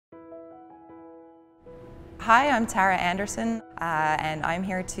Hi, I'm Tara Anderson, and I'm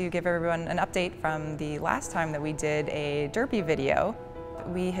here to give everyone an update from the last time that we did a derby video.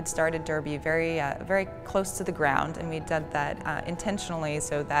 We had started derby very close to the ground, and we did that intentionally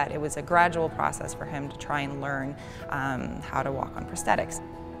so that it was a gradual process for him to try and learn how to walk on prosthetics.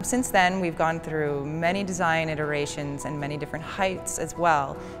 Since then, we've gone through many design iterations and many different heights as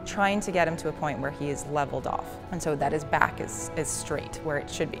well, trying to get him to a point where he is leveled off, and so that his back is straight, where it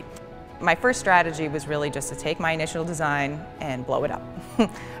should be. My first strategy was really just to take my initial design and blow it up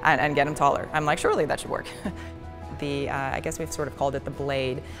and get him taller. I'm like, surely that should work. I guess we've sort of called it the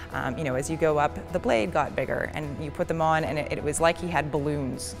blade. As you go up, the blade got bigger, and you put them on, and it was like he had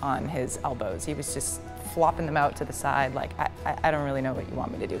balloons on his elbows. He was just flopping them out to the side, like, I don't really know what you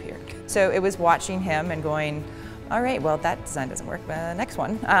want me to do here. So it was watching him and going, all right, well, that design doesn't work, next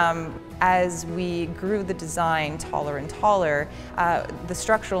one. As we grew the design taller and taller, the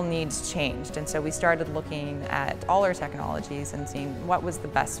structural needs changed, and so we started looking at all our technologies and seeing what was the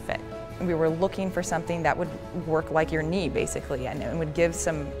best fit. We were looking for something that would work like your knee, basically, and would give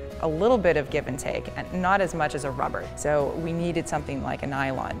a little bit of give and take, and not as much as a rubber. So we needed something like a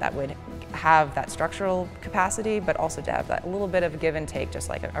nylon that would have that structural capacity, but also to have that little bit of give and take, just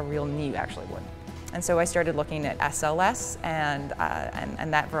like a real knee actually would. And so I started looking at SLS and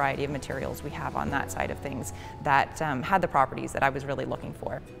that variety of materials we have on that side of things that had the properties that I was really looking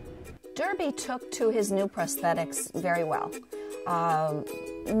for. Derby took to his new prosthetics very well.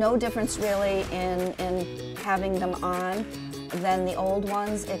 No difference really in having them on than the old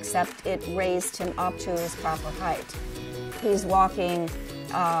ones, except it raised him up to his proper height. He's walking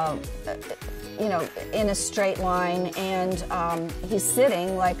in a straight line, and he's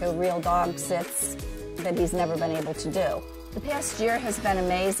sitting like a real dog sits that he's never been able to do. The past year has been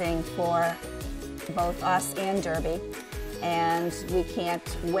amazing for both us and Derby, and we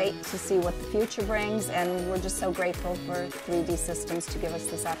can't wait to see what the future brings, and we're just so grateful for 3D Systems to give us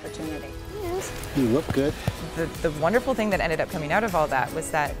this opportunity. Yes. You look good. The wonderful thing that ended up coming out of all that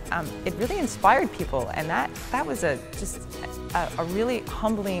was that it really inspired people, and that was just a really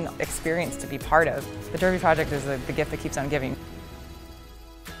humbling experience to be part of. The Derby Project is the gift that keeps on giving.